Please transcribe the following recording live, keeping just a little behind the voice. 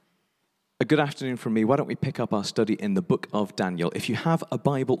A good afternoon from me. Why don't we pick up our study in the book of Daniel? If you have a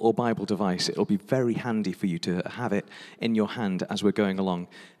Bible or Bible device, it'll be very handy for you to have it in your hand as we're going along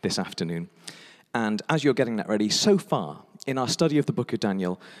this afternoon. And as you're getting that ready, so far in our study of the book of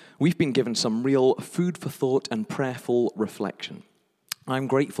Daniel, we've been given some real food for thought and prayerful reflection. I'm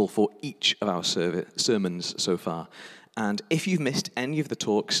grateful for each of our sermons so far. And if you've missed any of the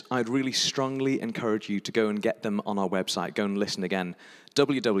talks, I'd really strongly encourage you to go and get them on our website. Go and listen again,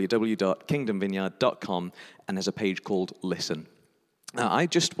 www.kingdomvineyard.com, and there's a page called Listen. I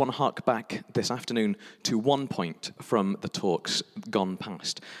just want to hark back this afternoon to one point from the talks gone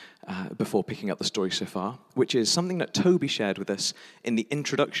past before picking up the story so far, which is something that Toby shared with us in the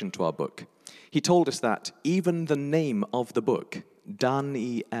introduction to our book. He told us that even the name of the book,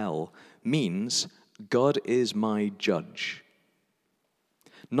 Daniel, means God is my judge.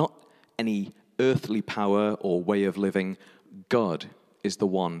 Not any earthly power or way of living. God is the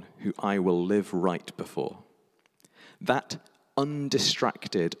one who I will live right before. That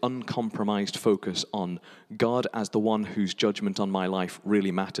undistracted, uncompromised focus on God as the one whose judgment on my life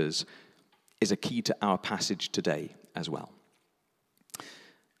really matters is a key to our passage today as well.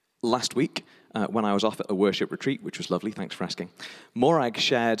 Last week, when I was off at a worship retreat, which was lovely, thanks for asking, Morag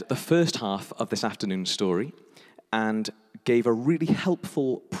shared the first half of this afternoon's story and gave a really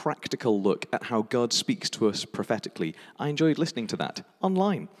helpful, practical look at how God speaks to us prophetically. I enjoyed listening to that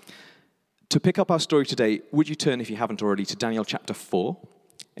online. To pick up our story today, would you turn, if you haven't already, to Daniel chapter 4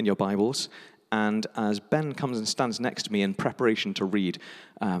 in your Bibles? And as Ben comes and stands next to me in preparation to read,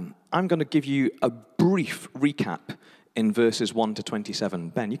 I'm going to give you a brief recap in verses 1 to 27.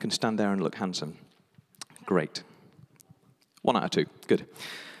 Ben, you can stand there and look handsome. Great. 1 out of 2. Good.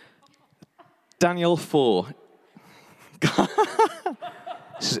 Daniel 4.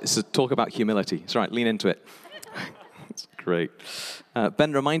 It's a talk about humility. It's right, lean into it. It's great.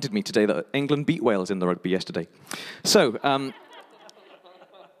 Ben reminded me today that England beat Wales in the rugby yesterday. So,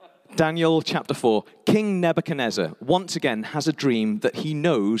 Daniel chapter 4. King Nebuchadnezzar once again has a dream that he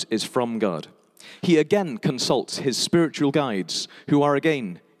knows is from God. He again consults his spiritual guides, who are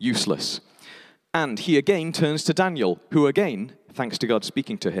again useless. And he again turns to Daniel, who again, thanks to God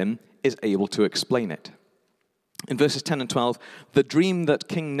speaking to him, is able to explain it. In verses 10 and 12, the dream that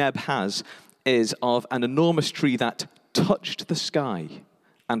King Neb has is of an enormous tree that touched the sky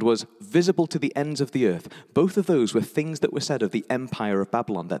and was visible to the ends of the earth. Both of those were things that were said of the empire of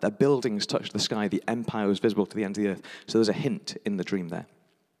Babylon, that their buildings touched the sky, the empire was visible to the ends of the earth. So there's a hint in the dream there.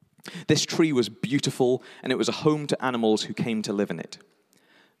 This tree was beautiful, and it was a home to animals who came to live in it.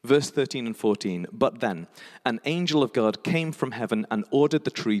 Verse 13 and 14, but then an angel of God came from heaven and ordered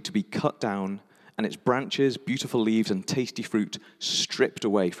the tree to be cut down, and its branches, beautiful leaves, and tasty fruit stripped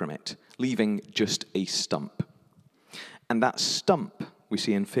away from it, leaving just a stump. And that stump, we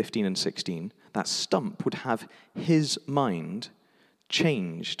see in 15 and 16, that stump would have his mind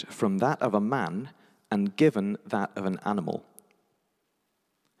changed from that of a man and given that of an animal,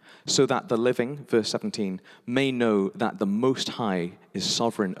 so that the living, verse 17, may know that the Most High is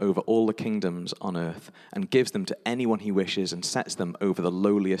sovereign over all the kingdoms on earth and gives them to anyone he wishes and sets them over the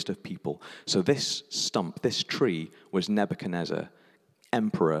lowliest of people. So this stump, this tree, was Nebuchadnezzar,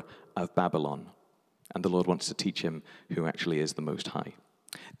 emperor of Babylon. And the Lord wants to teach him who actually is the Most High.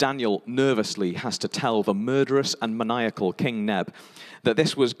 Daniel nervously has to tell the murderous and maniacal King Neb that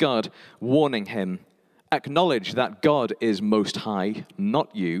this was God warning him, acknowledge that God is Most High,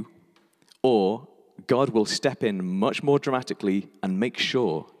 not you, or God will step in much more dramatically and make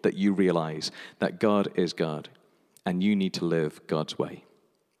sure that you realize that God is God and you need to live God's way.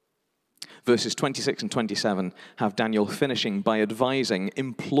 Verses 26 and 27 have Daniel finishing by advising,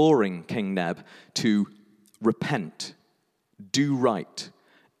 imploring King Neb to repent, do right,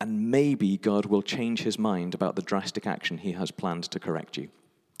 and maybe God will change his mind about the drastic action he has planned to correct you.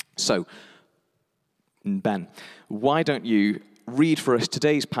 So, Ben, why don't you read for us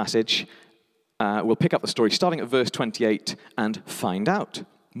today's passage? We'll pick up the story starting at verse 28 and find out.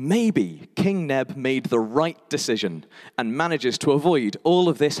 Maybe King Neb made the right decision and manages to avoid all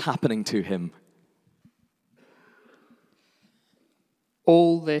of this happening to him.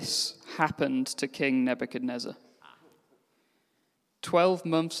 All this happened to King Nebuchadnezzar. 12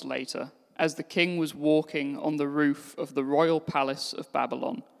 months later, as the king was walking on the roof of the royal palace of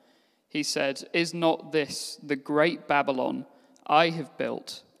Babylon, he said, "Is not this the great Babylon I have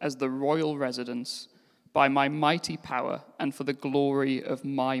built as the royal residence by my mighty power and for the glory of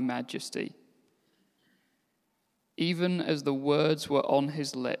my majesty?" Even as the words were on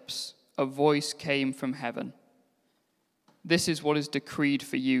his lips, a voice came from heaven. "This is what is decreed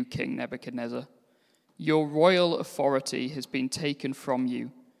for you, King Nebuchadnezzar. Your royal authority has been taken from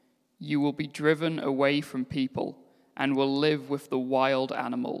you. You will be driven away from people and will live with the wild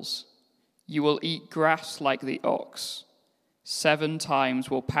animals. You will eat grass like the ox. 7 times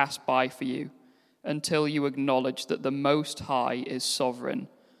will pass by for you until you acknowledge that the Most High is sovereign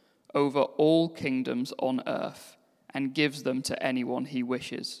over all kingdoms on earth and gives them to anyone he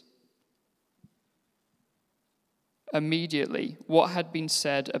wishes. Immediately, what had been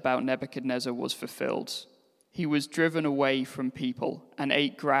said about Nebuchadnezzar was fulfilled. He was driven away from people and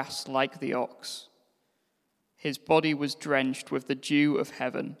ate grass like the ox. His body was drenched with the dew of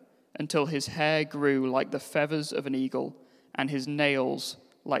heaven until his hair grew like the feathers of an eagle and his nails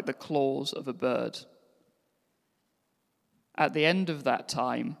like the claws of a bird. At the end of that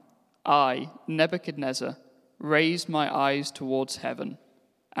time, I, Nebuchadnezzar, raised my eyes towards heaven,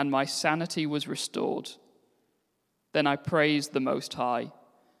 and my sanity was restored. Then I praised the Most High.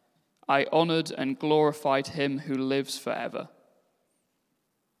 I honored and glorified him who lives forever.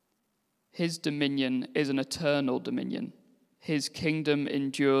 His dominion is an eternal dominion. His kingdom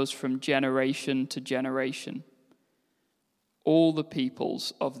endures from generation to generation. All the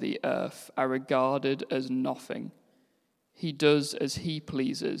peoples of the earth are regarded as nothing. He does as he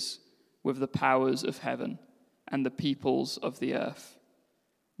pleases with the powers of heaven and the peoples of the earth.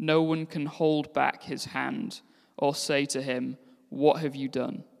 No one can hold back his hand or say to him, "What have you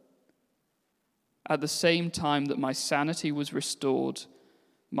done?" At the same time that my sanity was restored,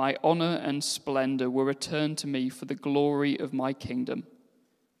 my honor and splendor were returned to me for the glory of my kingdom.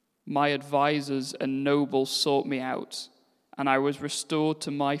 My advisors and nobles sought me out, and I was restored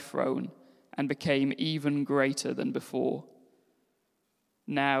to my throne and became even greater than before.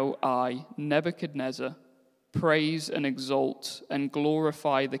 Now I, Nebuchadnezzar, praise and exalt and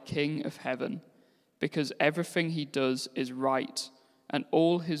glorify the King of heaven, because everything he does is right, and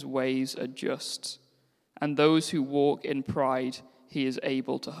all his ways are just, and those who walk in pride he is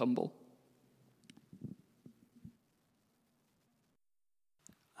able to humble.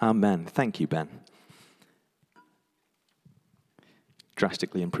 Amen. Thank you, Ben.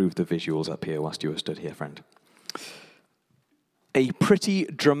 Drastically improved the visuals up here whilst you were stood here, friend. A pretty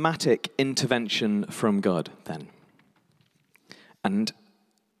dramatic intervention from God, then. And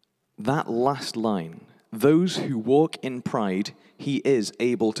that last line, those who walk in pride, he is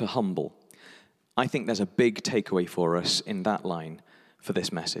able to humble. I think there's a big takeaway for us in that line for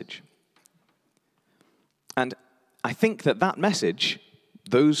this message. And I think that message,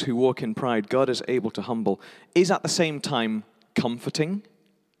 those who walk in pride, God is able to humble, is at the same time comforting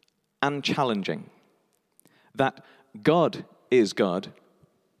and challenging. That God is God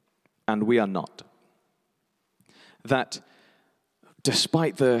and we are not. That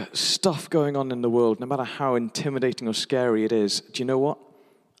despite the stuff going on in the world, no matter how intimidating or scary it is, do you know what?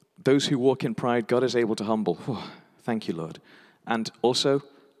 Those who walk in pride, God is able to humble. Oh, thank you, Lord. And also,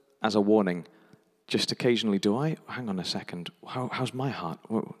 as a warning, just occasionally, hang on a second, how's my heart?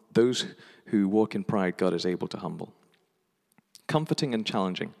 Those who walk in pride, God is able to humble. Comforting and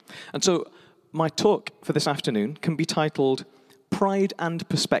challenging. And so, my talk for this afternoon can be titled, Pride and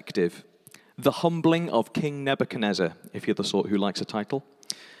Perspective, The Humbling of King Nebuchadnezzar, if you're the sort who likes a title.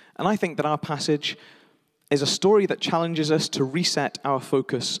 And I think that our passage is a story that challenges us to reset our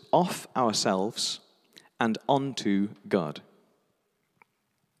focus off ourselves and onto God.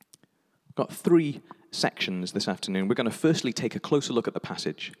 We've got 3 sections this afternoon. We're going to firstly take a closer look at the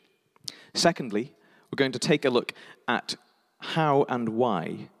passage. Secondly, we're going to take a look at how and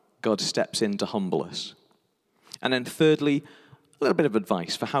why God steps in to humble us. And then thirdly, a little bit of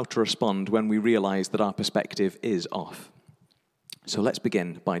advice for how to respond when we realize that our perspective is off. So let's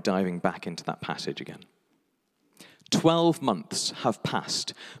begin by diving back into that passage again. 12 months have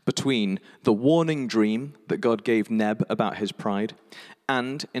passed between the warning dream that God gave Neb about his pride,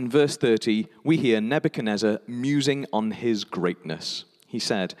 and in verse 30, we hear Nebuchadnezzar musing on his greatness. He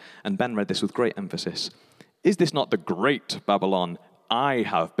said, and Ben read this with great emphasis, "Is this not the great Babylon I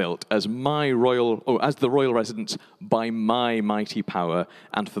have built as the royal residence by my mighty power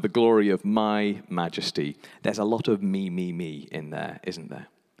and for the glory of my majesty?" There's a lot of me in there, isn't there?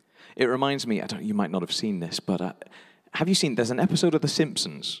 It reminds me, you might not have seen this, but have you seen, there's an episode of The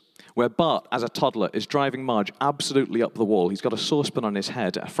Simpsons where Bart, as a toddler, is driving Marge absolutely up the wall. He's got a saucepan on his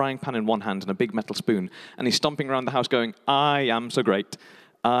head, a frying pan in one hand and a big metal spoon, and he's stomping around the house going, "I am so great."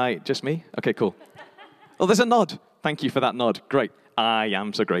 Just me? Okay, cool. Oh, there's a nod. Thank you for that nod. Great. I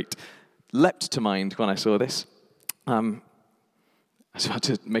am so great. Leapt to mind when I saw this. I was about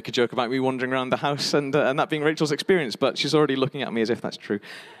to make a joke about me wandering around the house and that being Rachel's experience, but she's already looking at me as if that's true.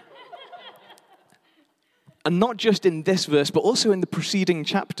 And not just in this verse, but also in the preceding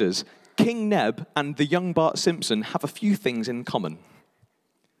chapters, King Neb and the young Bart Simpson have a few things in common.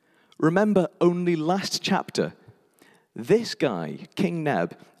 Remember, only last chapter, this guy, King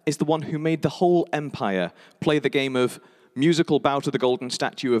Neb, is the one who made the whole empire play the game of musical bow to the golden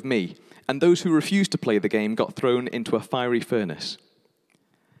statue of me, and those who refused to play the game got thrown into a fiery furnace.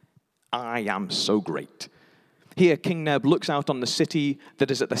 I am so great. Here, King Neb looks out on the city that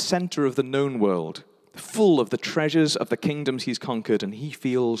is at the center of the known world, full of the treasures of the kingdoms he's conquered, and he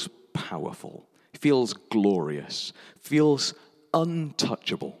feels powerful, feels glorious, feels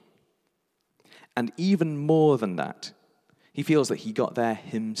untouchable. And even more than that, he feels that he got there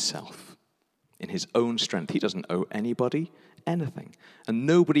himself, in his own strength. He doesn't owe anybody anything, and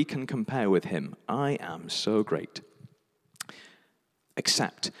nobody can compare with him. I am so great.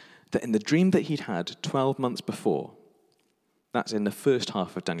 Except that in the dream that he'd had 12 months before, that's in the first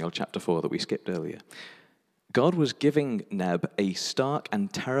half of Daniel chapter 4 that we skipped earlier, God was giving Neb a stark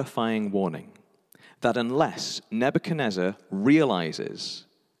and terrifying warning that unless Nebuchadnezzar realizes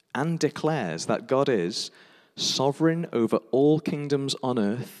and declares that God is sovereign over all kingdoms on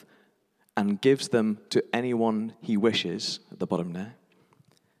earth and gives them to anyone he wishes, at the bottom there,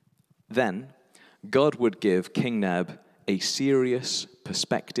 then God would give King Neb a serious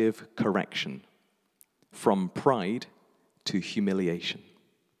perspective correction from pride to humiliation.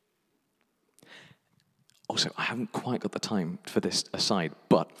 Also, I haven't quite got the time for this aside,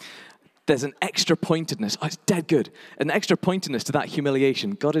 but there's an extra pointedness. Oh, it's dead good. An extra pointedness to that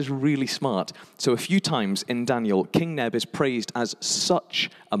humiliation. God is really smart. So a few times in Daniel, King Neb is praised as such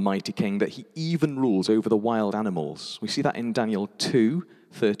a mighty king that he even rules over the wild animals. We see that in Daniel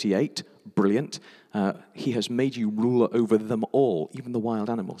 2:38. Brilliant. He has made you ruler over them all, even the wild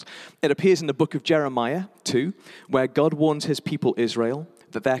animals. It appears in the book of Jeremiah 2, where God warns his people Israel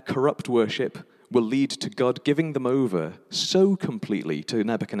that their corrupt worship will lead to God giving them over so completely to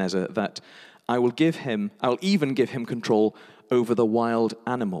Nebuchadnezzar that I will even give him control over the wild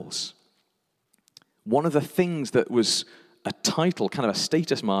animals. One of the things that was a title, kind of a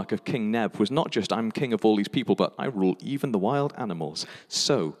status mark of King Neb was not just I'm king of all these people, but I rule even the wild animals.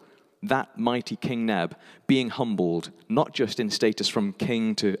 So that mighty King Neb being humbled, not just in status from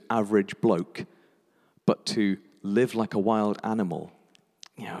king to average bloke, but to live like a wild animal.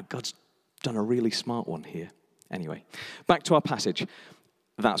 You know, God's done a really smart one here. Anyway, back to our passage.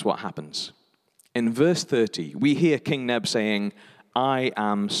 That's what happens. In verse 30, we hear King Neb saying, I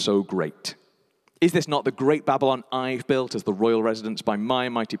am so great. Is this not the great Babylon I've built as the royal residence by my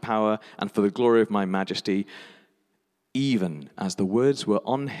mighty power and for the glory of my majesty? Even as the words were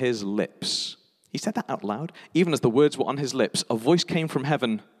on his lips. He said that out loud. Even as the words were on his lips, a voice came from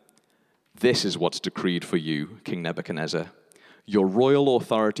heaven. This is what's decreed for you, King Nebuchadnezzar. Your royal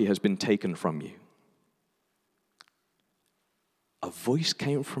authority has been taken from you. A voice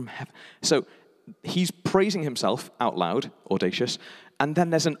came from heaven. So he's praising himself out loud, audacious, and then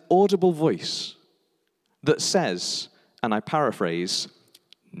there's an audible voice that says, and I paraphrase,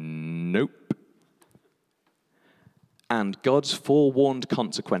 nope. And God's forewarned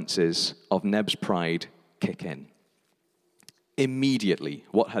consequences of Neb's pride kick in. Immediately,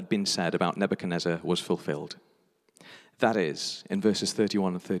 what had been said about Nebuchadnezzar was fulfilled. That is, in verses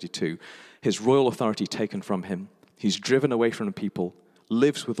 31 and 32, his royal authority taken from him, he's driven away from the people,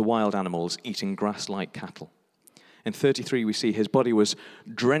 lives with the wild animals, eating grass like cattle. In 33, we see his body was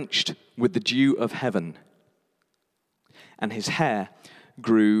drenched with the dew of heaven, and his hair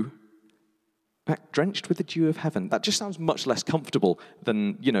grew drenched with the dew of heaven. That just sounds much less comfortable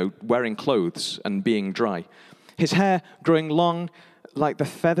than, wearing clothes and being dry. His hair growing long like the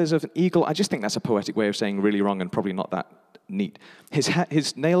feathers of an eagle. I just think that's a poetic way of saying really wrong and probably not that neat.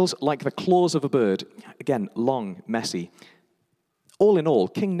 His nails like the claws of a bird. Again, long, messy. All in all,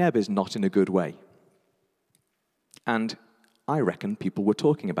 King Neb is not in a good way. And I reckon people were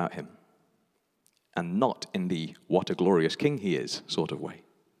talking about him. And not in the what a glorious king he is sort of way.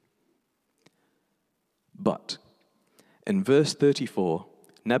 But in verse 34,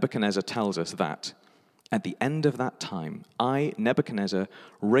 Nebuchadnezzar tells us that at the end of that time, I, Nebuchadnezzar,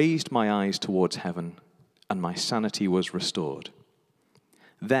 raised my eyes towards heaven, and my sanity was restored.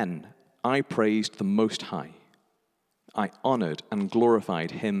 Then I praised the Most High. I honored and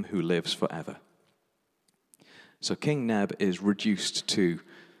glorified him who lives forever. So King Neb is reduced to,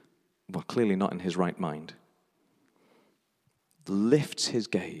 well, clearly not in his right mind, lifts his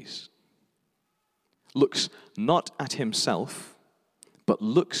gaze, looks not at himself, but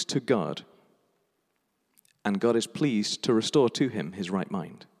looks to God, and God is pleased to restore to him his right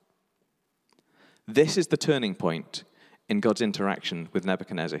mind. This is the turning point in God's interaction with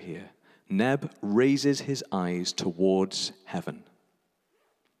Nebuchadnezzar here. Neb raises his eyes towards heaven.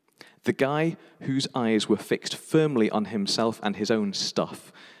 The guy whose eyes were fixed firmly on himself and his own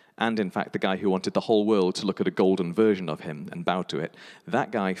stuff and in fact the guy who wanted the whole world to look at a golden version of him and bow to it,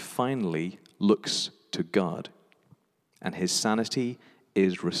 that guy finally looks to God, and his sanity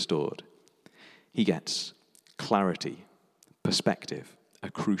is restored. He gets clarity, perspective, a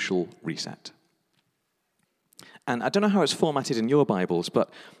crucial reset. And I don't know how it's formatted in your Bibles, but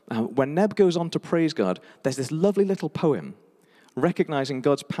when Neb goes on to praise God, there's this lovely little poem recognizing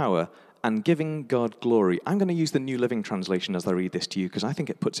God's power and giving God glory. I'm going to use the New Living Translation as I read this to you because I think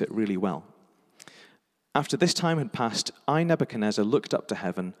it puts it really well. After this time had passed, I, Nebuchadnezzar, looked up to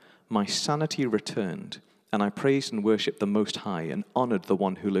heaven. My sanity returned, and I praised and worshipped the Most High and honored the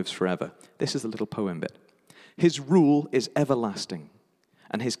one who lives forever. This is the little poem bit. His rule is everlasting,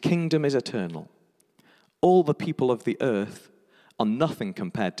 and his kingdom is eternal. All the people of the earth are nothing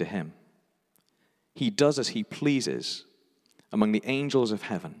compared to him. He does as he pleases among the angels of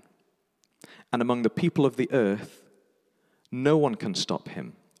heaven. And among the people of the earth, no one can stop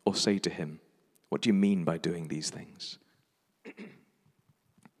him or say to him, "What do you mean by doing these things?"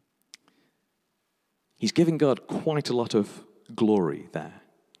 He's giving God quite a lot of glory there.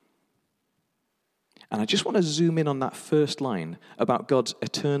 And I just want to zoom in on that first line about God's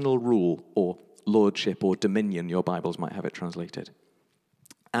eternal rule or lordship or dominion, your Bibles might have it translated,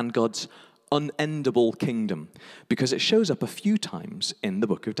 and God's unendable kingdom, because it shows up a few times in the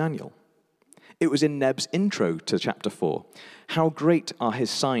book of Daniel. It was in Neb's intro to chapter 4. How great are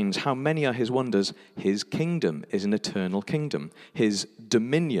his signs, how many are his wonders. His kingdom is an eternal kingdom. His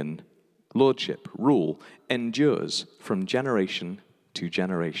dominion, lordship, rule, endures from generation to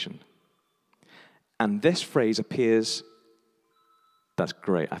generation. And this phrase appears, that's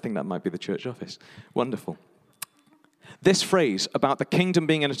great, I think that might be the church office. Wonderful. This phrase about the kingdom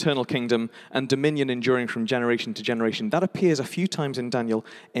being an eternal kingdom and dominion enduring from generation to generation, that appears a few times in Daniel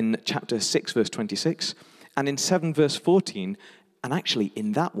in chapter 6, verse 26, and in 7, verse 14. And actually,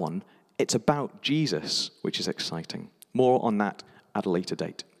 in that one, it's about Jesus, which is exciting. More on that at a later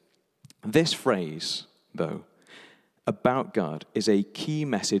date. This phrase, though, about God, is a key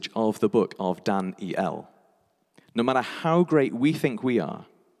message of the book of Daniel. No matter how great we think we are,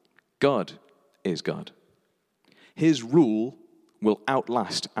 God is God. His rule will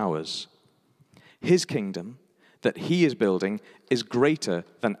outlast ours. His kingdom that he is building is greater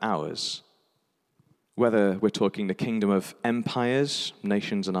than ours. Whether we're talking the kingdom of empires,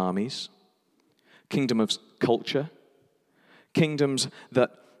 nations and armies, kingdom of culture, kingdoms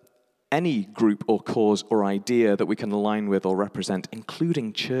that any group or cause or idea that we can align with or represent,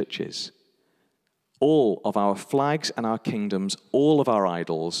 including churches, all of our flags and our kingdoms, all of our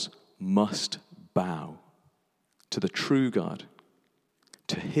idols must bow to the true God,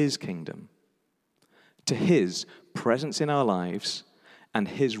 to his kingdom, to his presence in our lives, and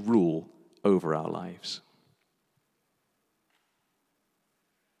his rule over our lives.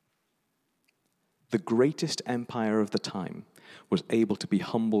 The greatest empire of the time was able to be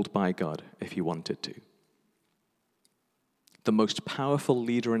humbled by God if he wanted to. The most powerful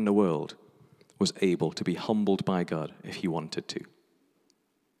leader in the world was able to be humbled by God if he wanted to.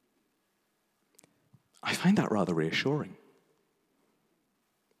 I find that rather reassuring,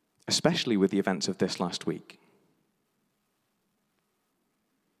 especially with the events of this last week.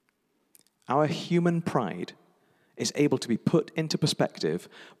 Our human pride is able to be put into perspective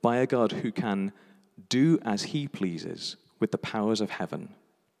by a God who can do as he pleases with the powers of heaven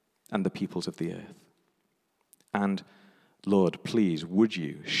and the peoples of the earth. And Lord, please, would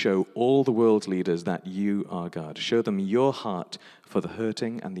you show all the world's leaders that you are God. Show them your heart for the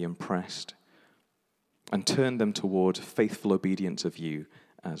hurting and the oppressed, and turn them toward faithful obedience of you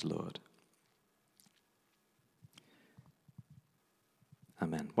as Lord.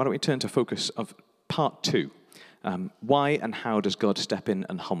 Amen. Why don't we turn to focus of part 2. Why and how does God step in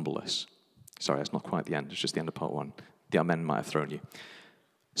and humble us? Sorry, that's not quite the end. It's just the end of part 1. The amen might have thrown you.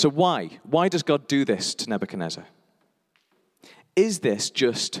 So why? Why does God do this to Nebuchadnezzar? Is this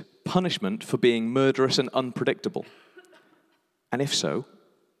just punishment for being murderous and unpredictable? And if so,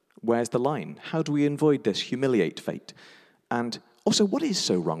 where's the line? How do we avoid this humiliate fate? And also, what is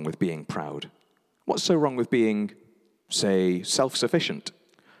so wrong with being proud? What's so wrong with being, say, self-sufficient,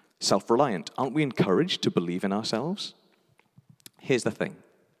 self-reliant? Aren't we encouraged to believe in ourselves? Here's the thing.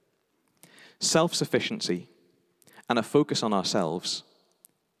 Self-sufficiency and a focus on ourselves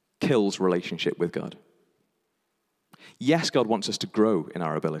kills relationship with God. Yes, God wants us to grow in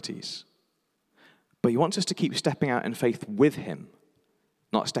our abilities, but he wants us to keep stepping out in faith with him,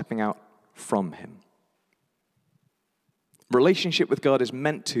 not stepping out from him. Relationship with God is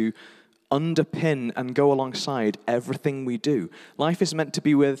meant to underpin and go alongside everything we do. Life is meant to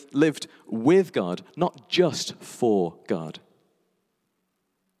be lived with God, not just for God.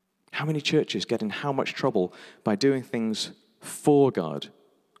 How many churches get in how much trouble by doing things for God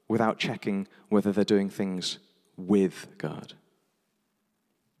without checking whether they're doing things with God?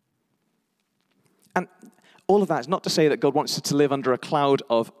 And all of that is not to say that God wants us to live under a cloud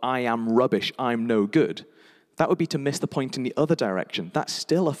of, I am rubbish, I'm no good. That would be to miss the point in the other direction. That's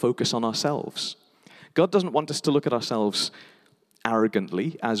still a focus on ourselves. God doesn't want us to look at ourselves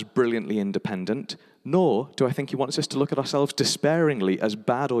arrogantly as brilliantly independent, nor do I think he wants us to look at ourselves despairingly as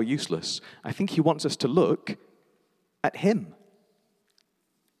bad or useless. I think he wants us to look at him.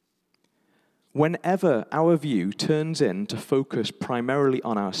 Whenever our view turns in to focus primarily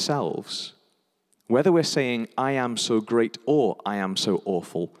on ourselves, whether we're saying, I am so great or I am so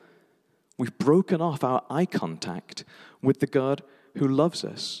awful, we've broken off our eye contact with the God who loves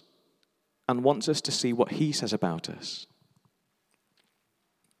us and wants us to see what he says about us.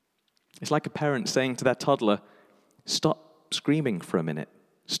 It's like a parent saying to their toddler, stop screaming for a minute.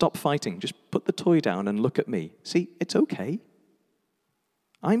 Stop fighting. Just put the toy down and look at me. See, it's okay.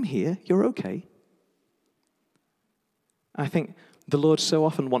 I'm here. You're okay. I think the Lord so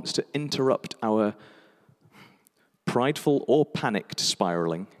often wants to interrupt our prideful or panicked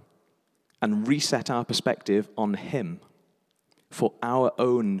spiraling and reset our perspective on him for our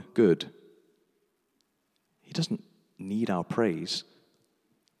own good. He doesn't need our praise,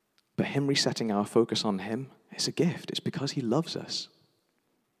 but him resetting our focus on him is a gift. It's because he loves us.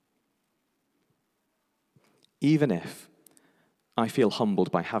 Even if I feel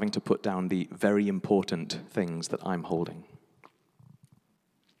humbled by having to put down the very important things that I'm holding.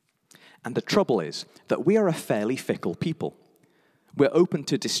 And the trouble is that we are a fairly fickle people. We're open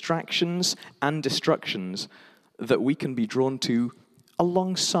to distractions and destructions that we can be drawn to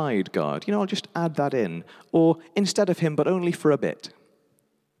alongside God. I'll just add that in. Or instead of him, but only for a bit.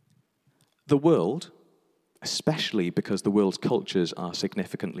 The world, especially because the world's cultures are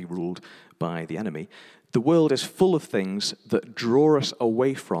significantly ruled by the enemy, the world is full of things that draw us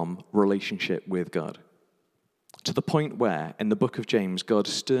away from relationship with God. To the point where, in the book of James, God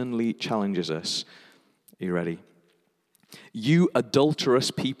sternly challenges us. Are you ready? You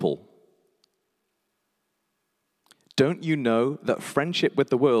adulterous people. Don't you know that friendship with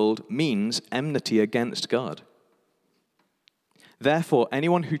the world means enmity against God? Therefore,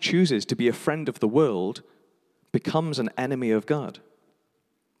 anyone who chooses to be a friend of the world becomes an enemy of God.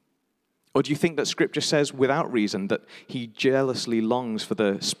 Or do you think that Scripture says without reason that he jealously longs for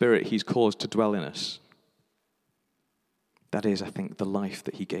the Spirit he's caused to dwell in us? That is, I think, the life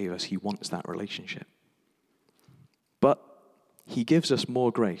that he gave us. He wants that relationship. But he gives us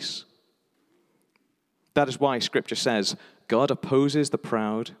more grace. That is why Scripture says, God opposes the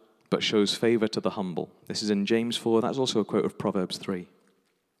proud, but shows favor to the humble. This is in James 4. That's also a quote of Proverbs 3.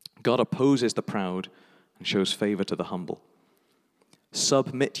 God opposes the proud and shows favor to the humble.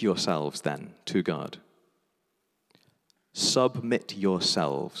 Submit yourselves, then, to God. Submit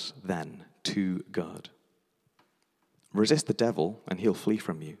yourselves, then, to God. Resist the devil, and he'll flee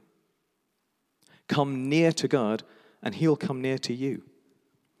from you. Come near to God, and he'll come near to you.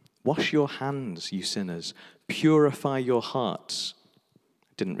 Wash your hands, you sinners. Purify your hearts.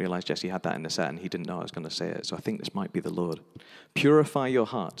 I didn't realize Jesse had that in the set, and he didn't know I was going to say it, so I think this might be the Lord. Purify your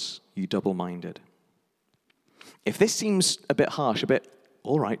hearts, you double-minded. If this seems a bit harsh,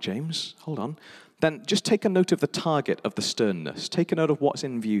 all right, James, hold on, then just take a note of the target of the sternness. Take a note of what's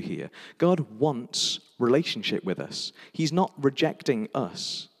in view here. God wants relationship with us. He's not rejecting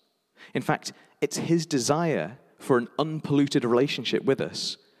us. In fact, it's his desire for an unpolluted relationship with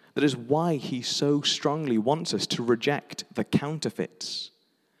us. That is why he so strongly wants us to reject the counterfeits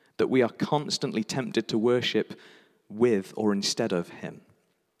that we are constantly tempted to worship with or instead of him.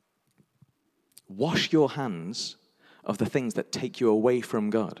 Wash your hands of the things that take you away from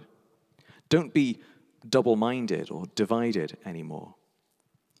God. Don't be double-minded or divided anymore.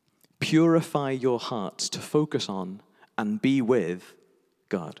 Purify your hearts to focus on and be with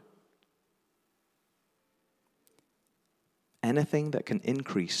God. Anything that can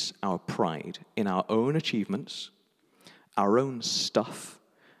increase our pride in our own achievements, our own stuff,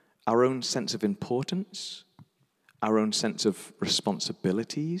 our own sense of importance, our own sense of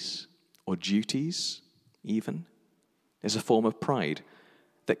responsibilities or duties even, is a form of pride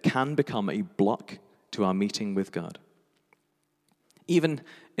that can become a block to our meeting with God. Even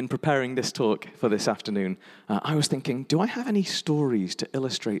in preparing this talk for this afternoon, I was thinking, do I have any stories to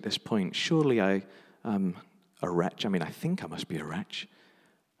illustrate this point? Surely I am a wretch. I think I must be a wretch.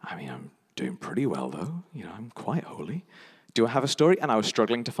 I'm doing pretty well, though. I'm quite holy. Do I have a story? And I was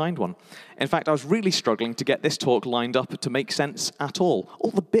struggling to find one. In fact, I was really struggling to get this talk lined up to make sense at all.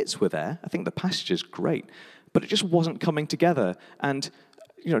 All the bits were there. I think the passage is great. But it just wasn't coming together. And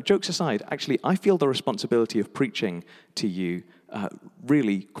jokes aside, actually, I feel the responsibility of preaching to you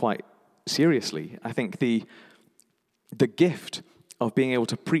really quite seriously. I think the gift of being able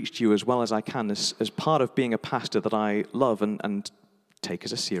to preach to you as well as I can is part of being a pastor that I love and take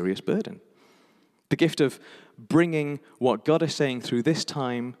as a serious burden. The gift of bringing what God is saying through this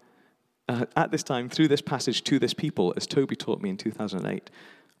time, at this time, through this passage to this people, as Toby taught me in 2008,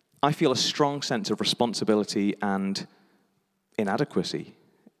 I feel a strong sense of responsibility and inadequacy.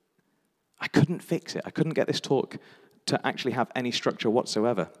 I couldn't fix it. I couldn't get this talk to actually have any structure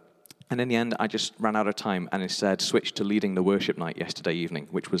whatsoever. And in the end, I just ran out of time and instead switched to leading the worship night yesterday evening,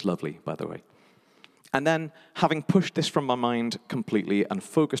 which was lovely, by the way. And then, having pushed this from my mind completely and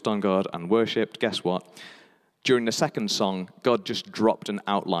focused on God and worshipped, guess what? During the second song, God just dropped an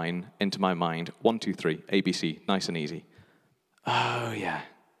outline into my mind. 1, 2, 3, ABC, nice and easy. Oh, yeah,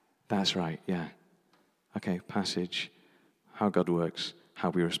 that's right, yeah. Okay, passage, how God works, how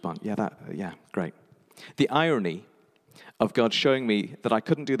we respond. Yeah, great. The irony of God showing me that I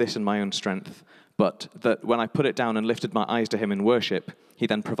couldn't do this in my own strength, but that when I put it down and lifted my eyes to him in worship, he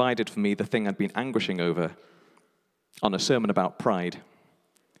then provided for me the thing I'd been anguishing over on a sermon about pride.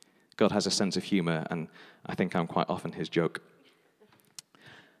 God has a sense of humor, and I think I'm quite often his joke.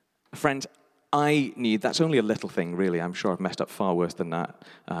 Friends, that's only a little thing, really. I'm sure I've messed up far worse than that.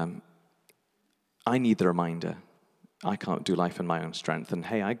 I need the reminder. I can't do life in my own strength, and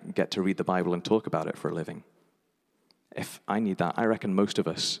hey, I get to read the Bible and talk about it for a living. If I need that, I reckon most of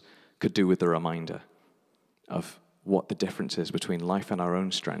us could do with the reminder of what the difference is between life in our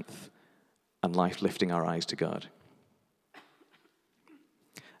own strength and life lifting our eyes to God.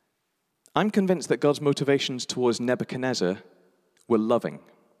 I'm convinced that God's motivations towards Nebuchadnezzar were loving.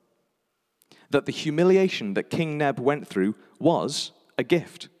 That the humiliation that King Neb went through was a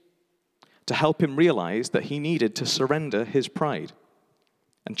gift to help him realize that he needed to surrender his pride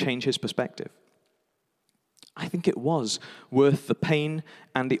and change his perspective. I think it was worth the pain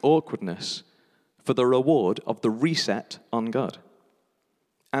and the awkwardness for the reward of the reset on God.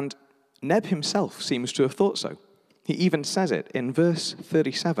 And Neb himself seems to have thought so. He even says it in verse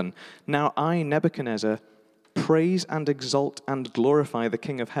 37. Now I, Nebuchadnezzar, praise and exalt and glorify the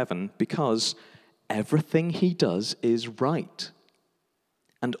King of heaven because everything he does is right.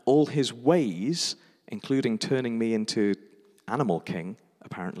 And all his ways, including turning me into animal king,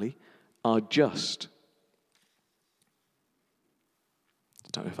 apparently, are just. I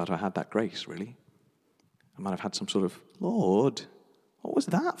don't know if I'd have had that grace, really. I might have had some sort of, Lord, what was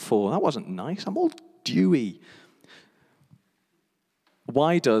that for? That wasn't nice. I'm all dewy.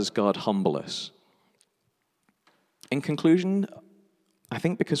 Why does God humble us? In conclusion, I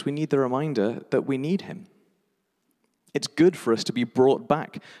think because we need the reminder that we need him. It's good for us to be brought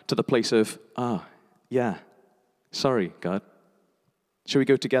back to the place of, yeah, sorry, God. Shall we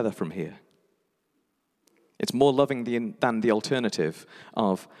go together from here? It's more loving than the alternative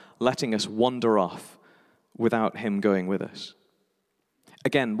of letting us wander off without him going with us.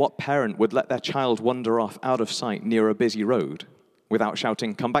 Again, what parent would let their child wander off out of sight near a busy road without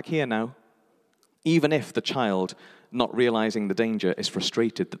shouting, come back here now? Even if the child, not realizing the danger, is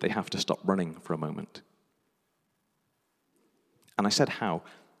frustrated that they have to stop running for a moment. And I said how?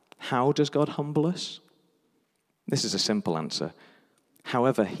 How does God humble us? This is a simple answer.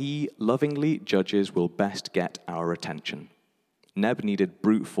 However he lovingly judges will best get our attention. Neb needed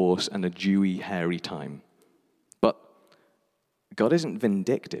brute force and a dewy, hairy time. But God isn't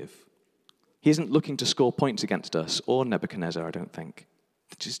vindictive. He isn't looking to score points against us or Nebuchadnezzar, I don't think.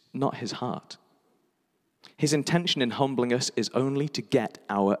 It's just not his heart. His intention in humbling us is only to get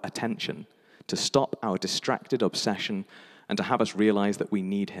our attention, to stop our distracted obsession, and to have us realize that we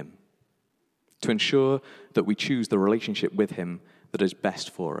need him, to ensure that we choose the relationship with him that is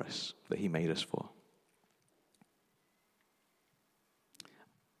best for us, that he made us for.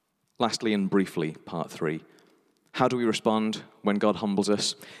 Lastly and briefly, part 3. How do we respond when God humbles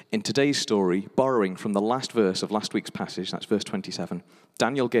us? In today's story, borrowing from the last verse of last week's passage, that's verse 27,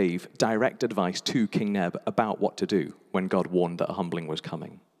 Daniel gave direct advice to King Neb about what to do when God warned that a humbling was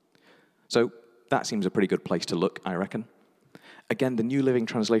coming. So that seems a pretty good place to look, I reckon. Again, the New Living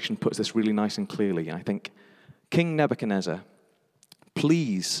Translation puts this really nice and clearly. I think, King Nebuchadnezzar,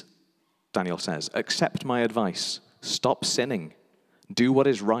 please, Daniel says, accept my advice. Stop sinning. Do what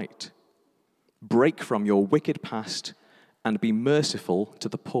is right. Break from your wicked past and be merciful to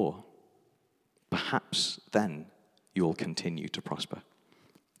the poor. Perhaps then you'll continue to prosper.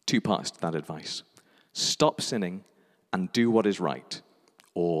 2 parts to that advice. Stop sinning and do what is right.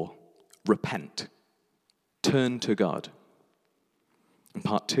 Or repent. Turn to God. And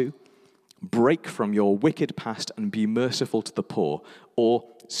part 2, break from your wicked past and be merciful to the poor, or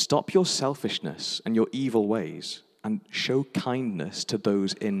stop your selfishness and your evil ways and show kindness to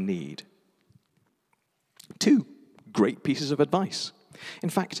those in need. 2 great pieces of advice. In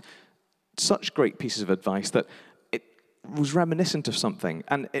fact, such great pieces of advice that it was reminiscent of something,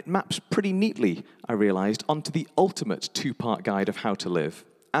 and it maps pretty neatly, I realized, onto the ultimate 2-part guide of how to live.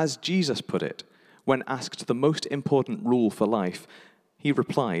 As Jesus put it, when asked the most important rule for life, he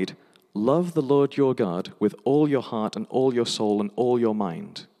replied, "Love the Lord your God with all your heart and all your soul and all your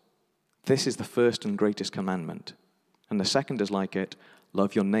mind. This is the first and greatest commandment. And the second is like it,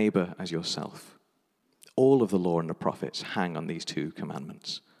 love your neighbor as yourself." All of the law and the prophets hang on these 2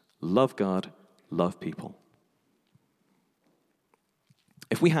 commandments. Love God, love people.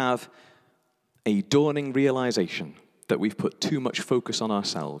 If we have a dawning realization that we've put too much focus on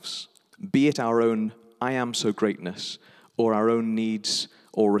ourselves, be it our own I am so greatness or our own needs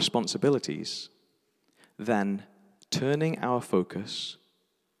or responsibilities, then turning our focus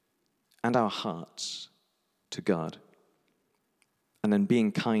and our hearts to God and then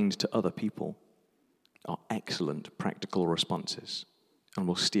being kind to other people are excellent practical responses and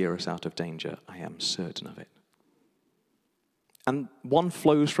will steer us out of danger. I am certain of it. And one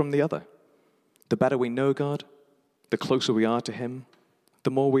flows from the other. The better we know God, the closer we are to him,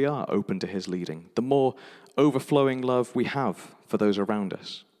 the more we are open to his leading, the more overflowing love we have for those around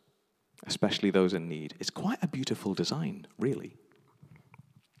us, especially those in need. It's quite a beautiful design, really.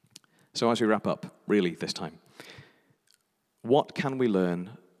 So as we wrap up, really this time, what can we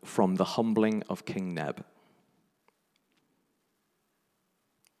learn from the humbling of King Neb?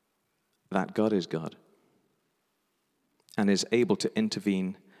 That God is God and is able to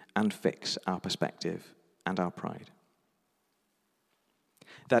intervene and fix our perspective and our pride.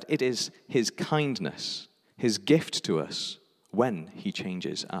 That it is his kindness, his gift to us when he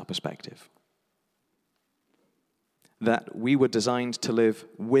changes our perspective. That we were designed to live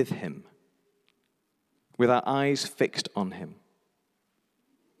with him, with our eyes fixed on him.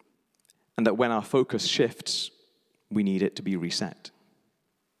 And that when our focus shifts, we need it to be reset.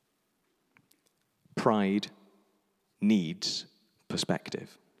 Pride needs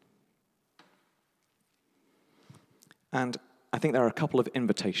perspective. And I think there are a couple of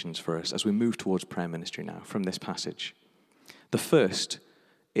invitations for us as we move towards prayer ministry now from this passage. The first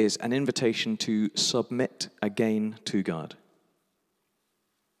is an invitation to submit again to God.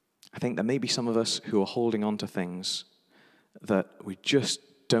 I think there may be some of us who are holding on to things that we just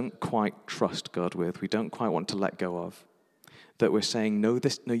don't quite trust God with, we don't quite want to let go of, that we're saying, no,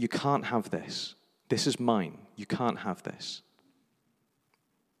 you can't have this. This is mine. You can't have this.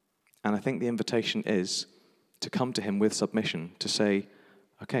 And I think the invitation is to come to him with submission, to say,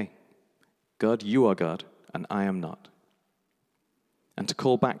 okay, God, you are God, and I am not. And to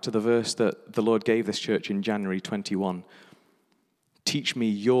call back to the verse that the Lord gave this church in January 21, teach me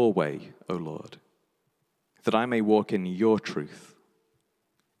your way, O Lord, that I may walk in your truth.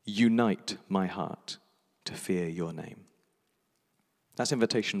 Unite my heart to fear your name. That's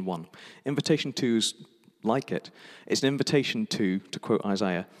invitation 1. Invitation 2 is like it. It's an invitation to quote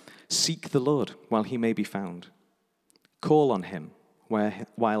Isaiah, seek the Lord while he may be found. Call on him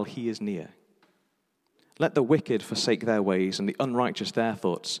while he is near. Let the wicked forsake their ways and the unrighteous their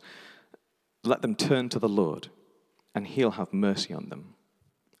thoughts. Let them turn to the Lord, and he'll have mercy on them.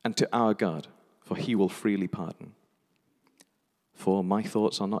 And to our God, for he will freely pardon. For my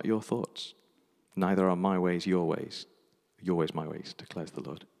thoughts are not your thoughts, neither are my ways your ways my ways, declares the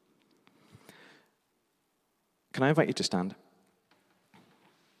Lord. Can I invite you to stand?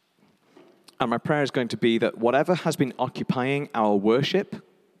 And my prayer is going to be that whatever has been occupying our worship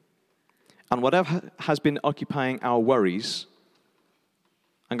and whatever has been occupying our worries,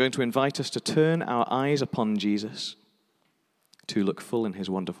 I'm going to invite us to turn our eyes upon Jesus, to look full in his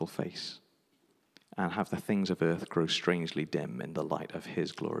wonderful face, and have the things of earth grow strangely dim in the light of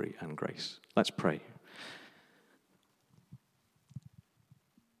his glory and grace. Let's pray.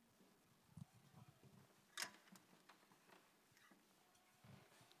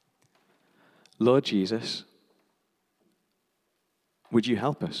 Lord Jesus, would you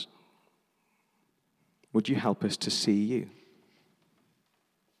help us? Would you help us to see you?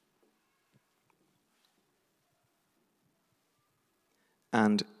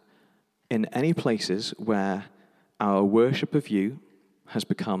 And in any places where our worship of you has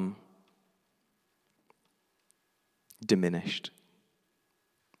become diminished,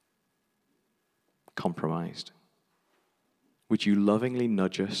 compromised, would you lovingly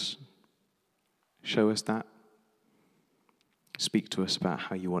nudge us, show us that, speak to us about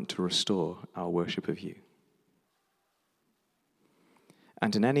how you want to restore our worship of you.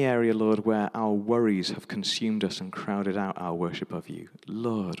 And in any area, Lord, where our worries have consumed us and crowded out our worship of you,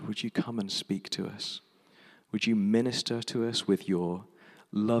 Lord, would you come and speak to us? Would you minister to us with your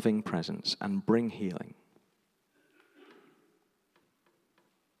loving presence and bring healing?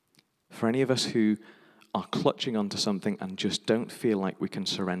 For any of us who are clutching onto something and just don't feel like we can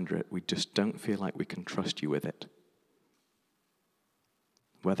surrender it, we just don't feel like we can trust you with it.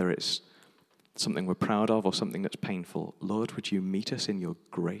 Whether it's something we're proud of or something that's painful, Lord, would you meet us in your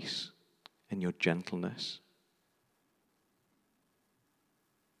grace, in your gentleness?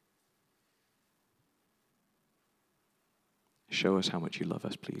 Show us how much you love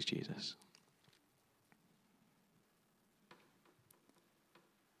us, please, Jesus.